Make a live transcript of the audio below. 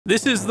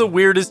This is the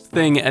weirdest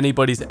thing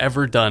anybody's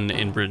ever done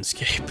in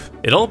Runescape.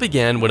 It all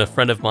began when a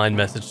friend of mine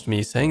messaged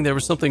me saying there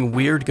was something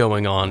weird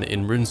going on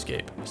in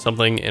Runescape,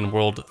 something in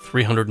World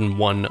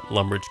 301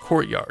 Lumbridge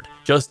Courtyard,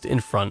 just in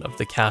front of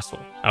the castle.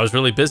 I was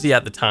really busy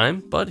at the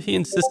time, but he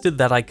insisted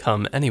that I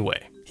come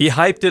anyway. He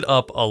hyped it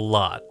up a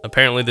lot.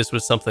 Apparently this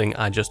was something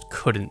I just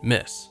couldn't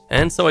miss.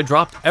 And so I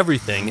dropped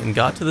everything and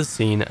got to the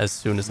scene as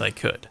soon as I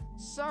could.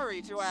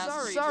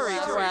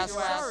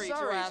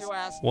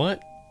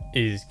 What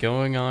is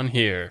going on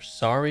here?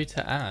 Sorry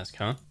to ask,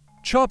 huh?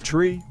 Chop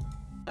tree.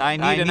 I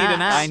need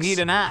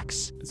an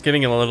axe. It's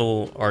getting a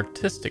little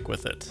artistic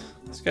with it.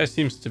 This guy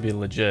seems to be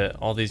legit.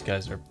 All these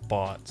guys are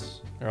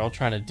bots. They're all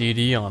trying to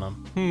DD on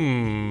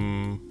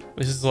him.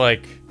 This is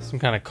like some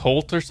kind of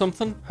cult or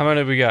something? How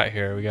many do we got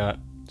here? We got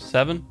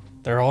 7?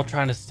 They're all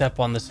trying to step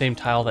on the same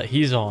tile that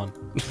he's on.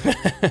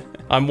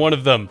 I'm one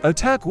of them.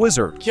 Attack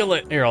wizard. Kill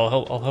it. Here,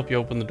 I'll help you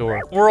open the door.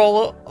 We're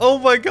all, oh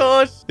my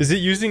gosh. Is it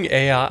using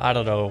AI? I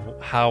don't know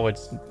how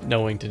it's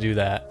knowing to do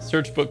that.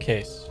 Search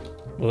bookcase.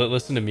 Will it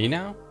listen to me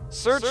now?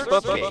 Search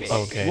bookcase.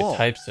 Okay, Whoa. it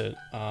types it.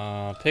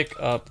 Pick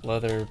up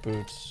leather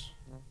boots.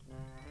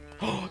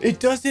 It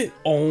does it.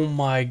 Oh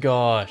my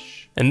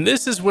gosh. And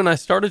this is when I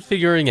started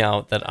figuring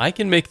out that I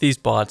can make these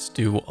bots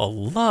do a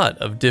lot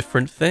of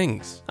different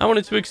things. I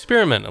wanted to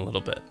experiment a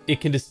little bit. It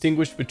can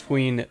distinguish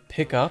between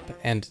pick up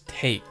and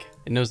take.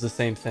 It knows the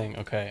same thing.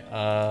 Okay.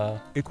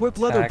 Equip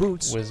leather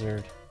boots.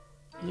 Wizard.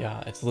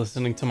 Yeah, it's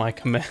listening to my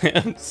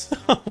commands.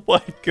 Oh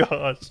my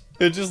gosh.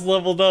 It just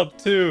leveled up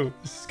too.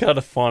 This is kind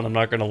of fun, I'm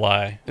not gonna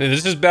lie.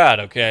 This is bad,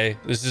 okay?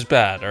 This is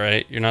bad, all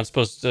right? You're not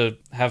supposed to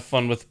have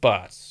fun with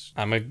bots.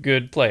 I'm a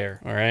good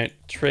player, all right?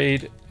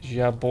 Trade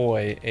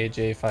Jaboy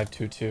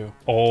AJ522.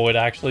 Oh, it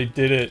actually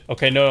did it.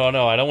 Okay, no,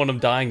 I don't want him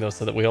dying though,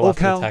 so that we all have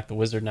to attack the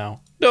wizard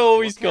now.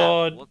 No, he's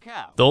gone.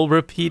 They'll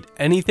repeat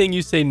anything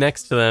you say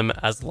next to them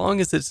as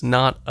long as it's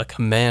not a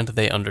command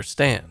they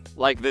understand.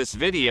 Like this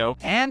video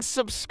and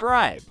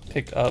subscribe.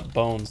 Pick up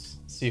bones.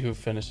 See who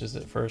finishes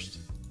it first.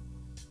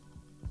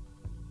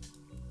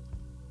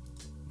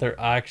 They're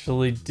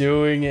actually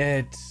doing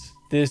it.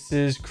 This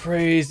is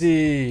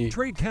crazy.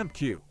 Trade camp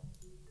queue.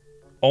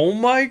 Oh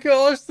my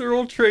gosh, they're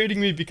all trading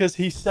me because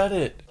he said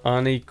it.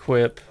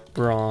 Unequip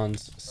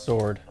bronze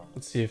sword.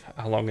 Let's see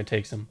how long it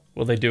takes him.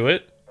 Will they do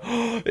it?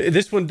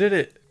 This one did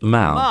it.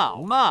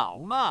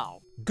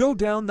 Mow. Go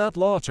down that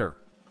launcher.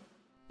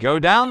 Go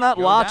down that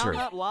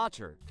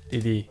launcher.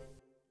 DD.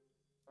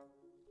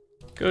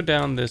 Go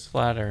down this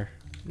ladder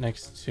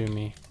next to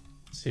me.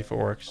 See if it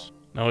works.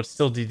 No, it's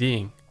still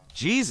DDing.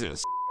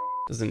 Jesus.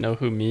 Does it know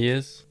who me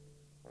is?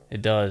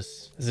 It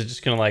does. Is it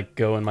just gonna like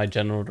go in my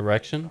general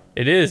direction?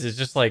 It is. It's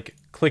just like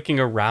clicking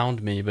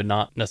around me, but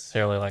not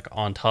necessarily like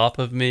on top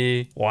of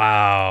me.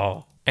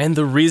 Wow. And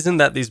the reason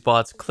that these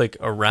bots click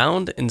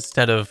around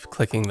instead of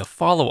clicking the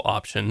follow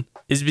option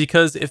is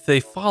because if they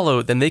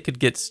follow, then they could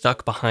get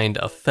stuck behind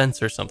a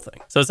fence or something.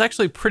 So it's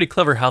actually pretty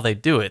clever how they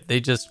do it. They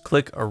just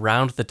click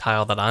around the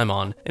tile that I'm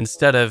on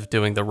instead of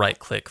doing the right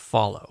click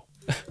follow.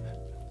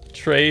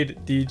 Trade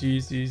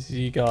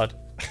DGZZ God.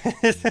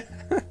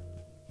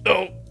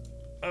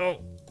 Oh,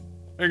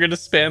 they're gonna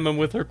spam him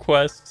with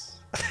requests.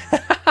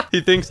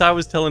 He thinks I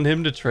was telling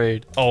him to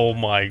trade. Oh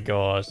my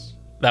gosh.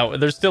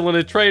 They're still in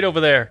a trade over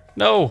there.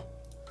 No.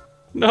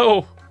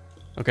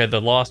 Okay,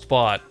 the lost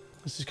bot.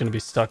 This is gonna be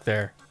stuck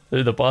there.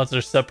 The bots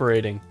are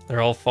separating.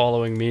 They're all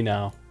following me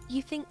now.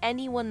 You think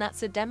anyone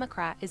that's a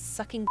Democrat is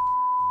sucking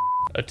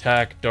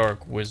Attack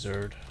Dark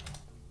Wizard.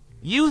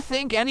 You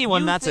think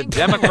anyone that's a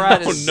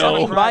Democrat is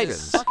selling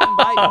Bidens?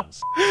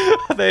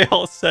 They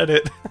all said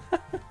it.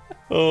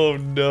 Oh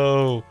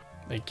no.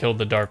 They killed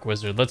the Dark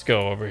Wizard. Let's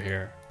go over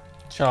here.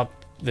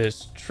 Chop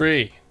this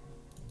tree.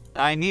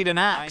 I need an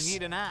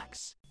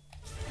axe.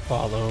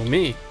 Follow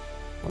me.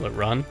 Will it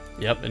run?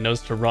 Yep, it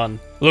knows to run.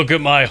 Look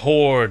at my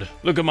horde.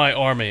 Look at my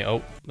army.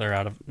 Oh, they're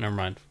out of... Never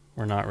mind.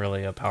 We're not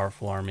really a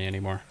powerful army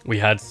anymore. We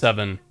had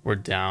 7. We're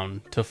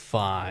down to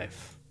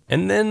 5.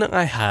 And then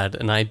I had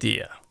an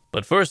idea.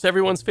 But first,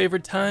 everyone's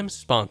favorite time,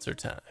 sponsor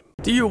time.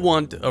 Do you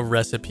want a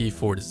recipe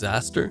for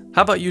disaster?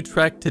 How about you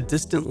trek to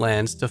distant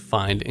lands to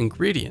find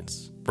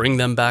ingredients? Bring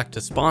them back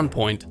to spawn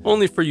point,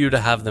 only for you to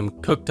have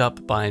them cooked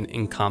up by an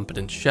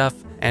incompetent chef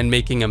and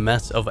making a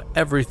mess of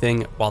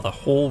everything while the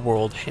whole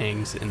world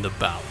hangs in the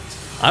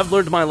balance. I've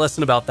learned my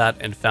lesson about that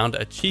and found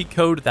a cheat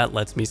code that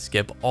lets me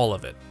skip all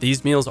of it.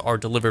 These meals are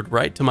delivered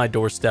right to my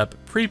doorstep,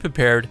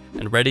 pre-prepared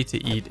and ready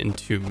to eat in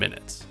 2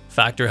 minutes.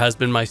 Factor has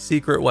been my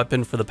secret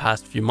weapon for the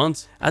past few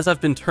months as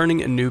I've been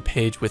turning a new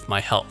page with my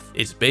health.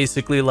 It's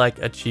basically like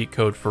a cheat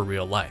code for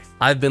real life.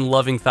 I've been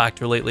loving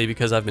Factor lately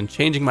because I've been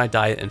changing my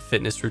diet and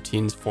fitness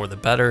routines for the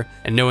better,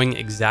 and knowing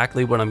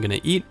exactly what I'm gonna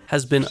eat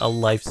has been a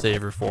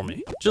lifesaver for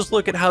me. Just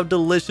look at how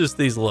delicious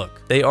these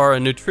look. They are a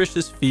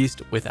nutritious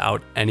feast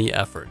without any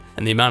effort,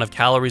 and the amount of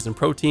calories and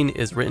protein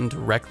is written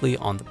directly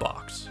on the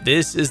box.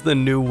 This is the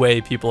new way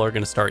people are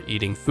going to start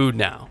eating food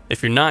now.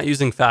 If you're not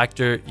using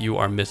Factor, you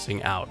are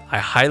missing out. I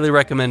highly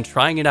recommend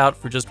trying it out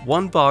for just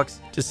one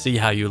box to see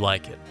how you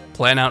like it.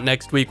 Plan out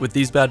next week with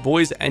these bad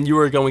boys and you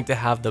are going to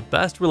have the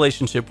best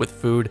relationship with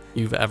food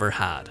you've ever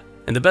had.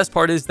 And the best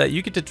part is that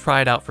you get to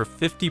try it out for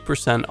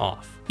 50%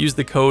 off. Use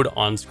the code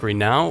on screen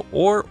now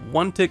or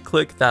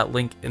click that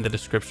link in the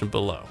description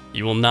below.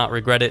 You will not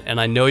regret it, and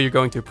I know you're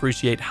going to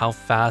appreciate how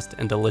fast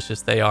and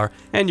delicious they are,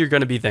 and you're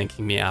going to be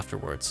thanking me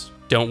afterwards.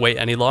 Don't wait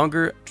any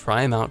longer,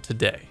 try them out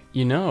today.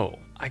 You know,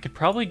 I could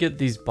probably get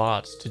these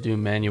bots to do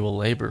manual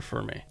labor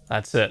for me.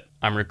 That's it.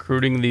 I'm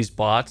recruiting these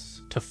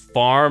bots to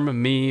farm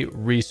me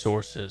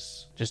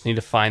resources. Just need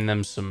to find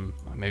them some,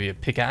 maybe a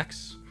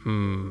pickaxe?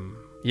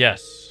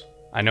 Yes,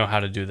 I know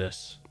how to do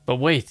this. But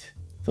wait,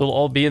 they'll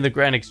all be in the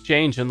Grand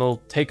Exchange and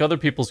they'll take other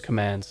people's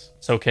commands.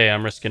 It's okay,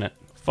 I'm risking it.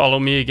 Follow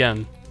me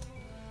again.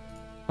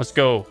 Let's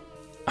go.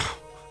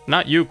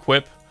 Not you,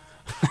 Quip.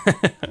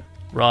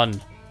 Run.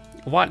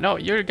 What? No,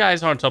 you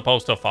guys aren't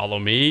supposed to follow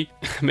me.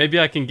 Maybe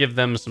I can give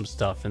them some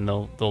stuff and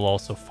they'll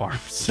also farm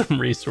some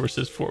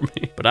resources for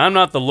me. But I'm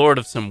not the lord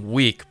of some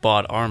weak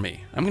bot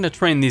army. I'm gonna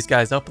train these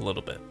guys up a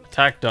little bit.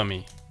 Attack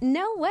dummy.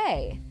 No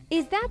way.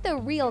 Is that the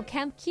real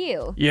Camp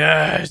Q?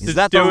 Yes, is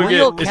that the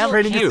real It's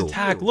training its Q?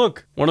 attack.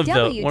 Look, one of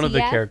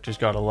the characters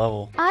got a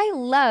level. I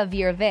love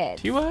your vid.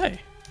 QA.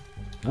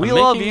 We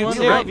love you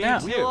too. Right now.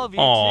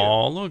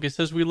 Aw, look, it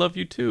says we love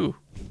you too.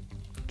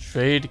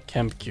 Trade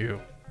Camp Q.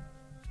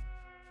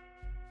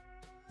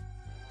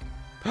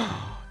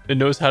 It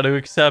knows how to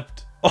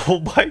accept. Oh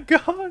my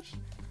gosh.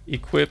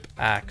 Equip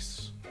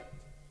axe.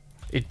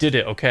 It did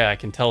it. Okay, I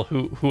can tell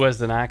who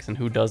has an axe and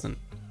who doesn't.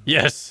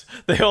 Yes,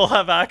 they all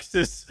have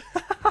axes.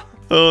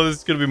 Oh, this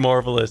is gonna be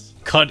marvelous.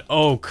 Cut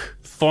oak.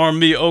 Farm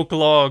me oak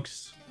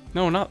logs.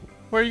 No, not.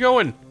 Where are you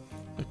going?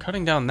 They're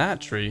cutting down that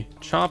tree.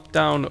 Chop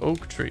down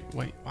oak tree.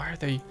 Wait, why are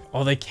they?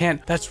 Oh, they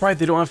can't. That's right.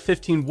 They don't have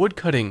 15 wood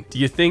cutting. Do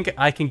you think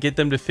I can get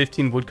them to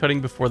 15 wood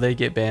cutting before they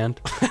get banned?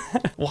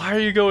 Why are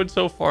you going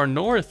so far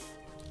north?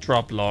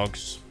 Drop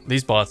logs.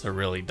 These bots are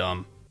really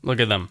dumb. Look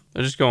at them.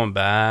 They're just going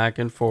back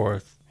and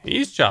forth.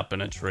 He's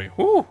chopping a tree.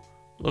 Whoo.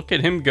 Look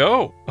at him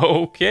go.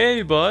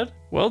 Okay, bud.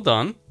 Well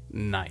done.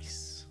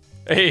 Nice.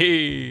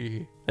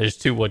 Hey. There's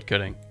 2 wood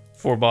cutting.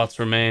 4 bots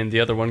remain.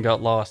 The other one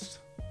got lost.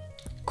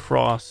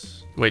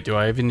 Cross. Wait, do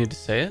I even need to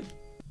say it?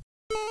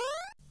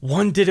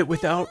 One did it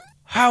without...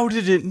 How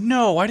did it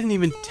know? I didn't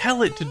even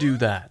tell it to do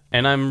that.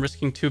 And I'm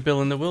risking 2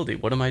 bill in the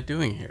wildy. What am I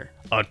doing here?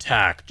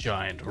 Attack,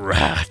 giant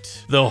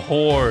rat. The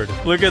horde.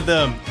 Look at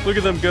them. Look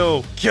at them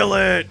go. Kill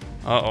it.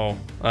 Uh-oh.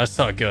 That's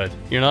not good.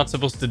 You're not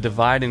supposed to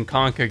divide and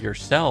conquer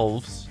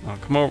yourselves.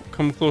 Oh,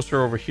 come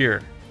closer over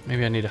here.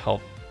 Maybe I need to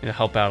help.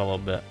 Out a little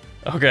bit.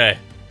 Okay.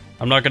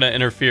 I'm not gonna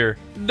interfere.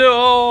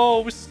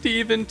 No,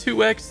 Steven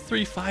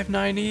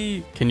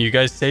 2x359E. Can you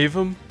guys save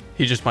him?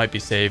 He just might be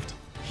saved.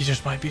 He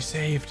just might be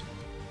saved.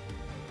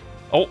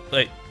 Oh,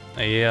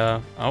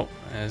 oh,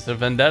 there's a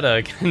vendetta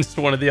against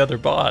one of the other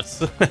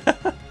bots.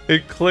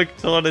 It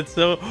clicked on its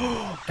own.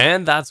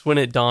 And that's when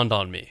it dawned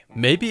on me.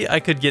 Maybe I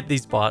could get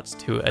these bots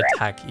to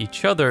attack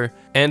each other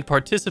and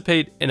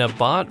participate in a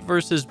bot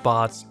versus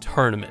bots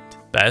tournament.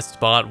 Best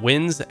bot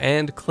wins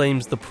and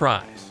claims the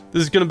prize.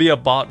 This is gonna be a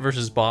bot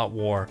versus bot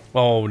war.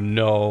 Oh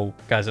no.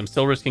 Guys, I'm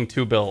still risking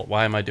 2 bill.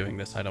 Why am I doing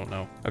this? I don't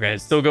know. Okay,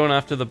 it's still going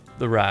after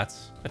the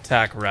rats.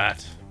 Attack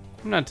rat.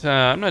 I'm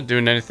not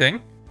doing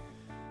anything.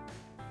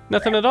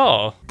 Nothing at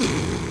all.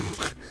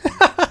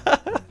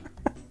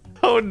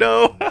 Oh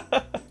no.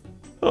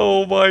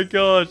 Oh my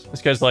gosh.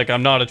 This guy's like,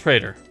 I'm not a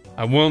traitor.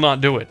 I will not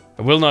do it.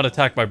 I will not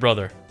attack my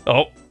brother.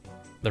 Oh,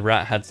 the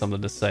rat had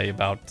something to say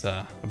about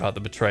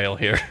the betrayal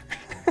here.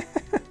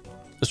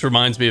 This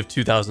reminds me of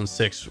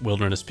 2006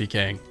 Wilderness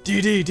PKing.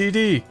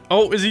 DD.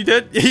 Oh, is he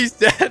dead? He's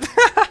dead.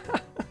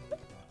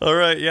 All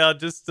right, yeah,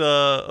 just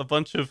a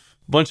bunch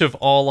of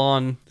all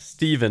on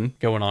Steven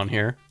going on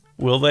here.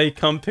 Will they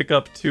come pick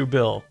up 2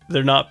 bill?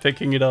 They're not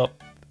picking it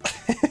up.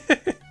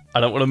 I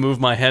don't want to move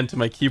my hand to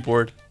my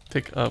keyboard.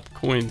 Pick up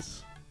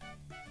coins.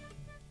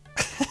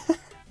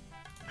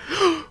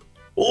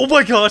 Oh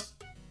my gosh.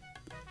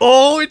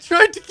 Oh, it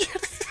tried to get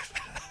it.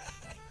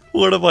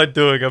 What am I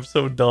doing? I'm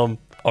so dumb.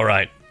 All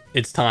right,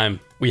 it's time.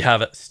 We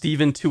have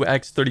Steven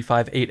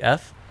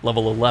 2x35-8F,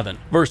 level 11,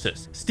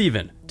 versus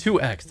Steven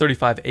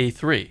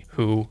 2x35A3.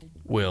 Who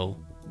will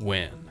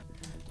win?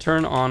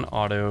 Turn on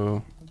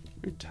auto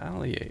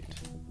retaliate.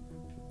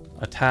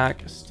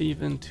 Attack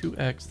Steven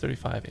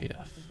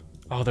 2x35-8F.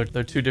 Oh,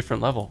 they're 2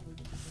 different level.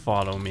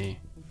 Follow me.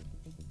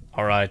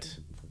 All right,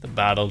 the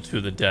battle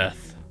to the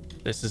death.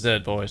 This is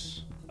it,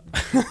 boys.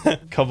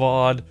 Come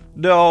on.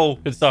 No,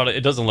 it's not.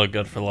 It doesn't look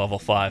good for level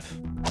 5.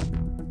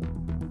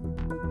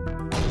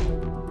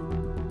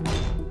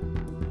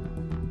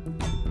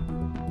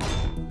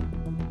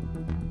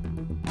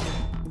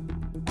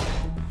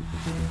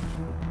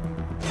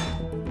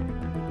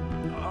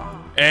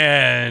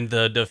 And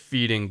the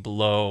defeating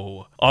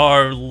blow.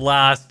 Our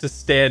last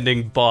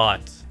standing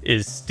bot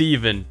is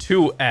Steven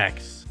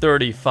 2x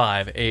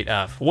 35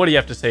 8F. What do you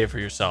have to say for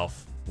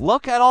yourself?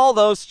 Look at all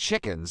those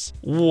chickens.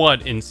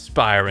 What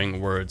inspiring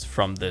words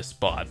from this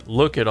bot.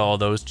 Look at all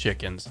those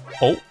chickens.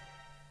 Oh,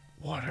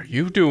 what are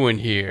you doing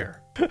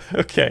here?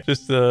 Okay,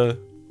 just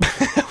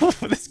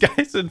this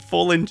guy's in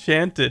full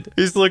enchanted.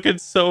 He's looking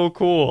so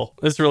cool.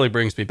 This really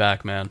brings me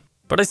back, man.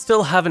 But I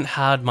still haven't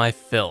had my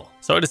fill.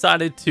 So I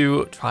decided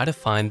to try to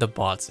find the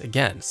bots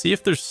again. See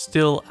if they're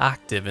still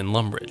active in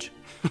Lumbridge.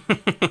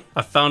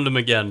 I found them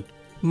again.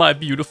 My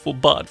beautiful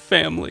bot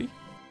family.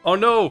 Oh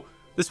no,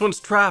 this one's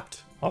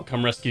trapped. I'll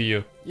come rescue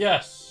you.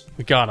 Yes,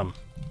 we got him.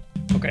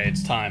 Okay,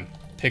 it's time.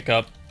 Pick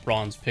up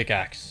bronze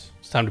pickaxe.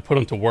 It's time to put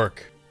him to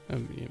work.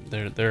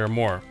 There are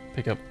more.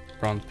 Pick up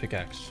bronze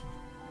pickaxe.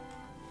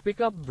 Pick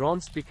up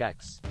bronze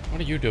pickaxe.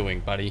 What are you doing,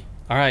 buddy?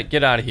 All right,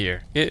 get out of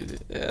here.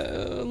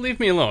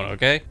 Leave me alone,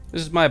 okay?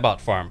 This is my bot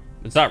farm.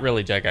 It's not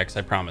really Jagex,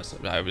 I promise.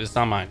 It's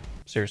not mine.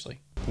 Seriously.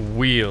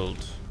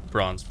 Wield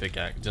bronze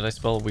pickaxe. Did I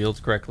spell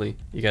wield correctly?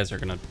 You guys are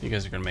gonna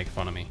make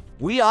fun of me.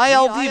 We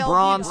ILD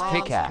bronze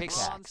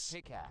pickaxe.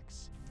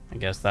 I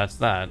guess that's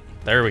that.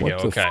 There we go.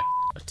 Okay.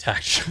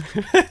 Attack.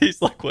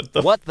 He's like, what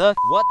the? What the?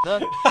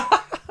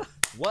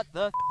 What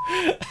the?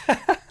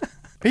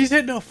 He's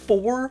hitting a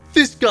 4?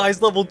 This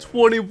guy's level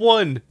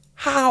 21.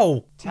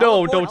 How?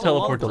 No, don't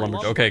teleport to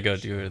Lumbridge. Okay, good.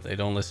 Dude, they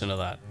don't listen to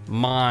that.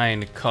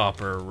 Mine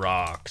copper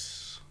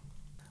rocks.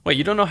 Wait,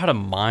 you don't know how to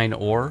mine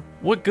ore?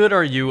 What good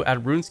are you at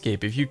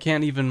RuneScape if you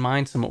can't even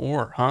mine some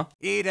ore, huh?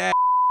 Eat it.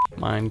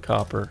 Mine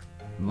copper.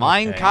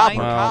 Mine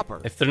copper.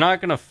 Well, if they're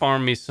not gonna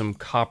farm me some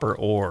copper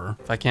ore,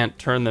 if I can't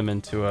turn them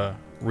into a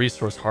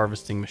resource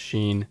harvesting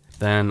machine,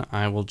 then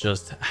I will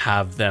just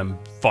have them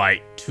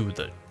fight to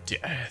the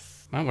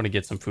death. I want to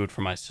get some food for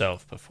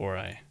myself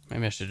before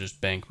maybe I should just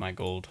bank my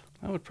gold.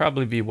 That would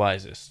probably be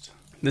wisest.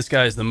 This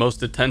guy is the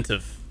most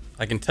attentive.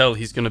 I can tell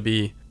he's gonna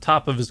be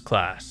top of his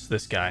class,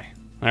 this guy.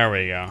 There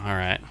we go, all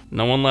right.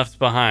 No one left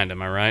behind,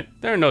 am I right?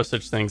 There are no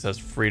such things as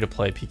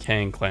free-to-play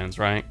PKing clans,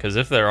 right? Because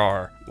if there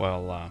are,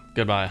 well,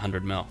 goodbye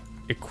 100 mil.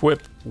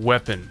 Equip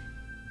weapon.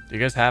 Do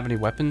you guys have any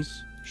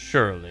weapons?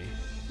 Surely.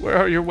 Where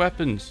are your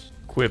weapons?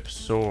 Equip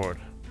sword.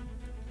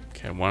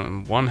 Okay,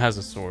 one has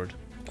a sword.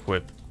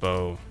 Equip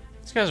bow.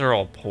 These guys are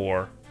all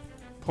poor.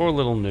 Poor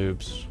little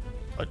noobs.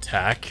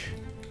 Attack.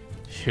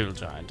 Hill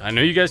giant. I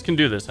know you guys can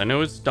do this. I know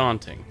it's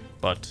daunting,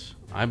 but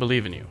I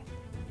believe in you.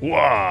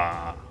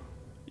 Wah!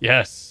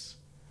 Yes.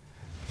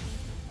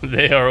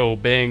 They are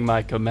obeying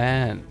my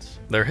commands.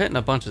 They're hitting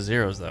a bunch of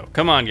zeros, though.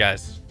 Come on,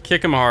 guys.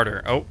 Kick them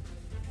harder. Oh.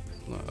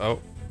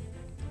 Oh.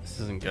 This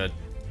isn't good.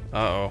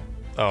 Uh-oh.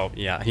 Oh,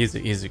 yeah. He's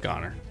a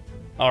goner.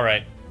 All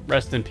right.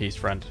 Rest in peace,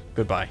 friend.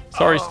 Goodbye.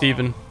 Sorry,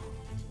 Steven.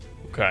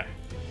 Okay.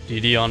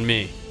 DD on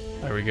me.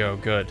 There we go.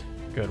 Good.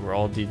 Good. We're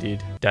all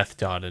DD'd. Death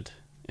dotted.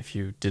 If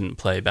you didn't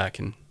play back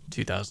in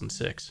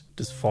 2006.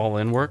 Does fall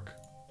in work?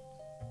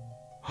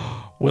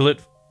 Will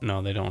it?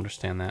 No, they don't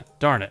understand that.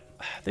 Darn it.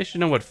 They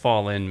should know what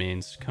fall in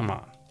means. Come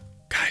on.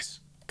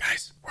 Guys,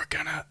 we're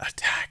gonna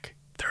attack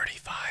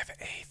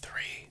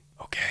 35A3.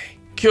 Okay?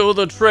 Kill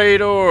the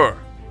traitor.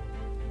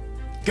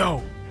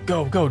 Go.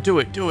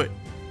 Do it.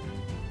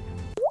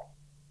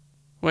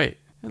 Wait,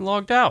 it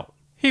logged out.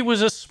 He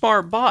was a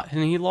smart bot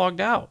and he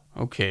logged out.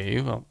 Okay,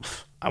 well,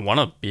 I want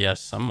to BS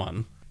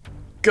someone.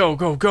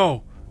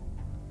 Go.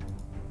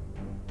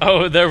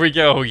 Oh, there we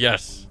go.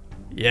 Yes.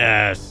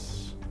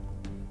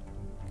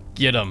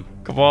 Get him.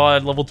 Come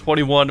on, level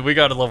 21. We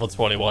got a level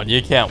 21.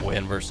 You can't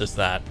win versus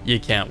that. You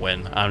can't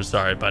win. I'm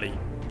sorry, buddy.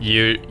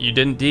 You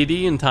didn't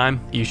DD in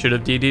time. You should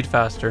have DD'd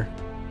faster.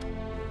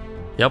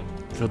 Yep.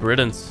 Good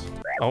riddance.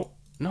 Oh,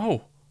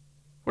 no.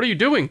 What are you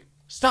doing?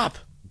 Stop.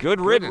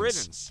 Good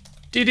riddance.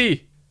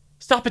 DD.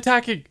 Stop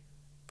attacking.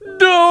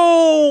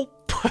 No!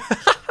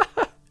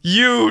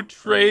 You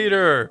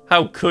traitor.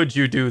 How could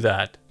you do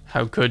that?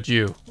 How could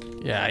you?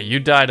 Yeah, you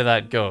die to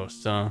that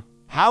ghost, huh?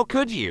 How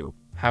could you?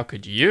 How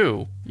could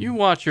you? You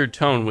watch your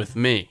tone with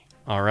me,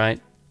 all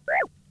right?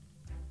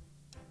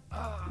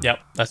 Yep,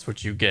 that's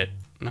what you get.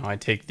 Now I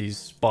take these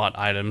spot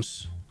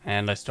items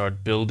and I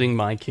start building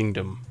my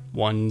kingdom,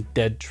 one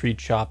dead tree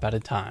chop at a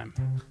time.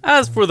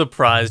 As for the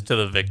prize to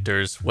the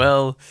victors,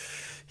 well,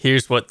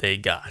 here's what they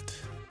got.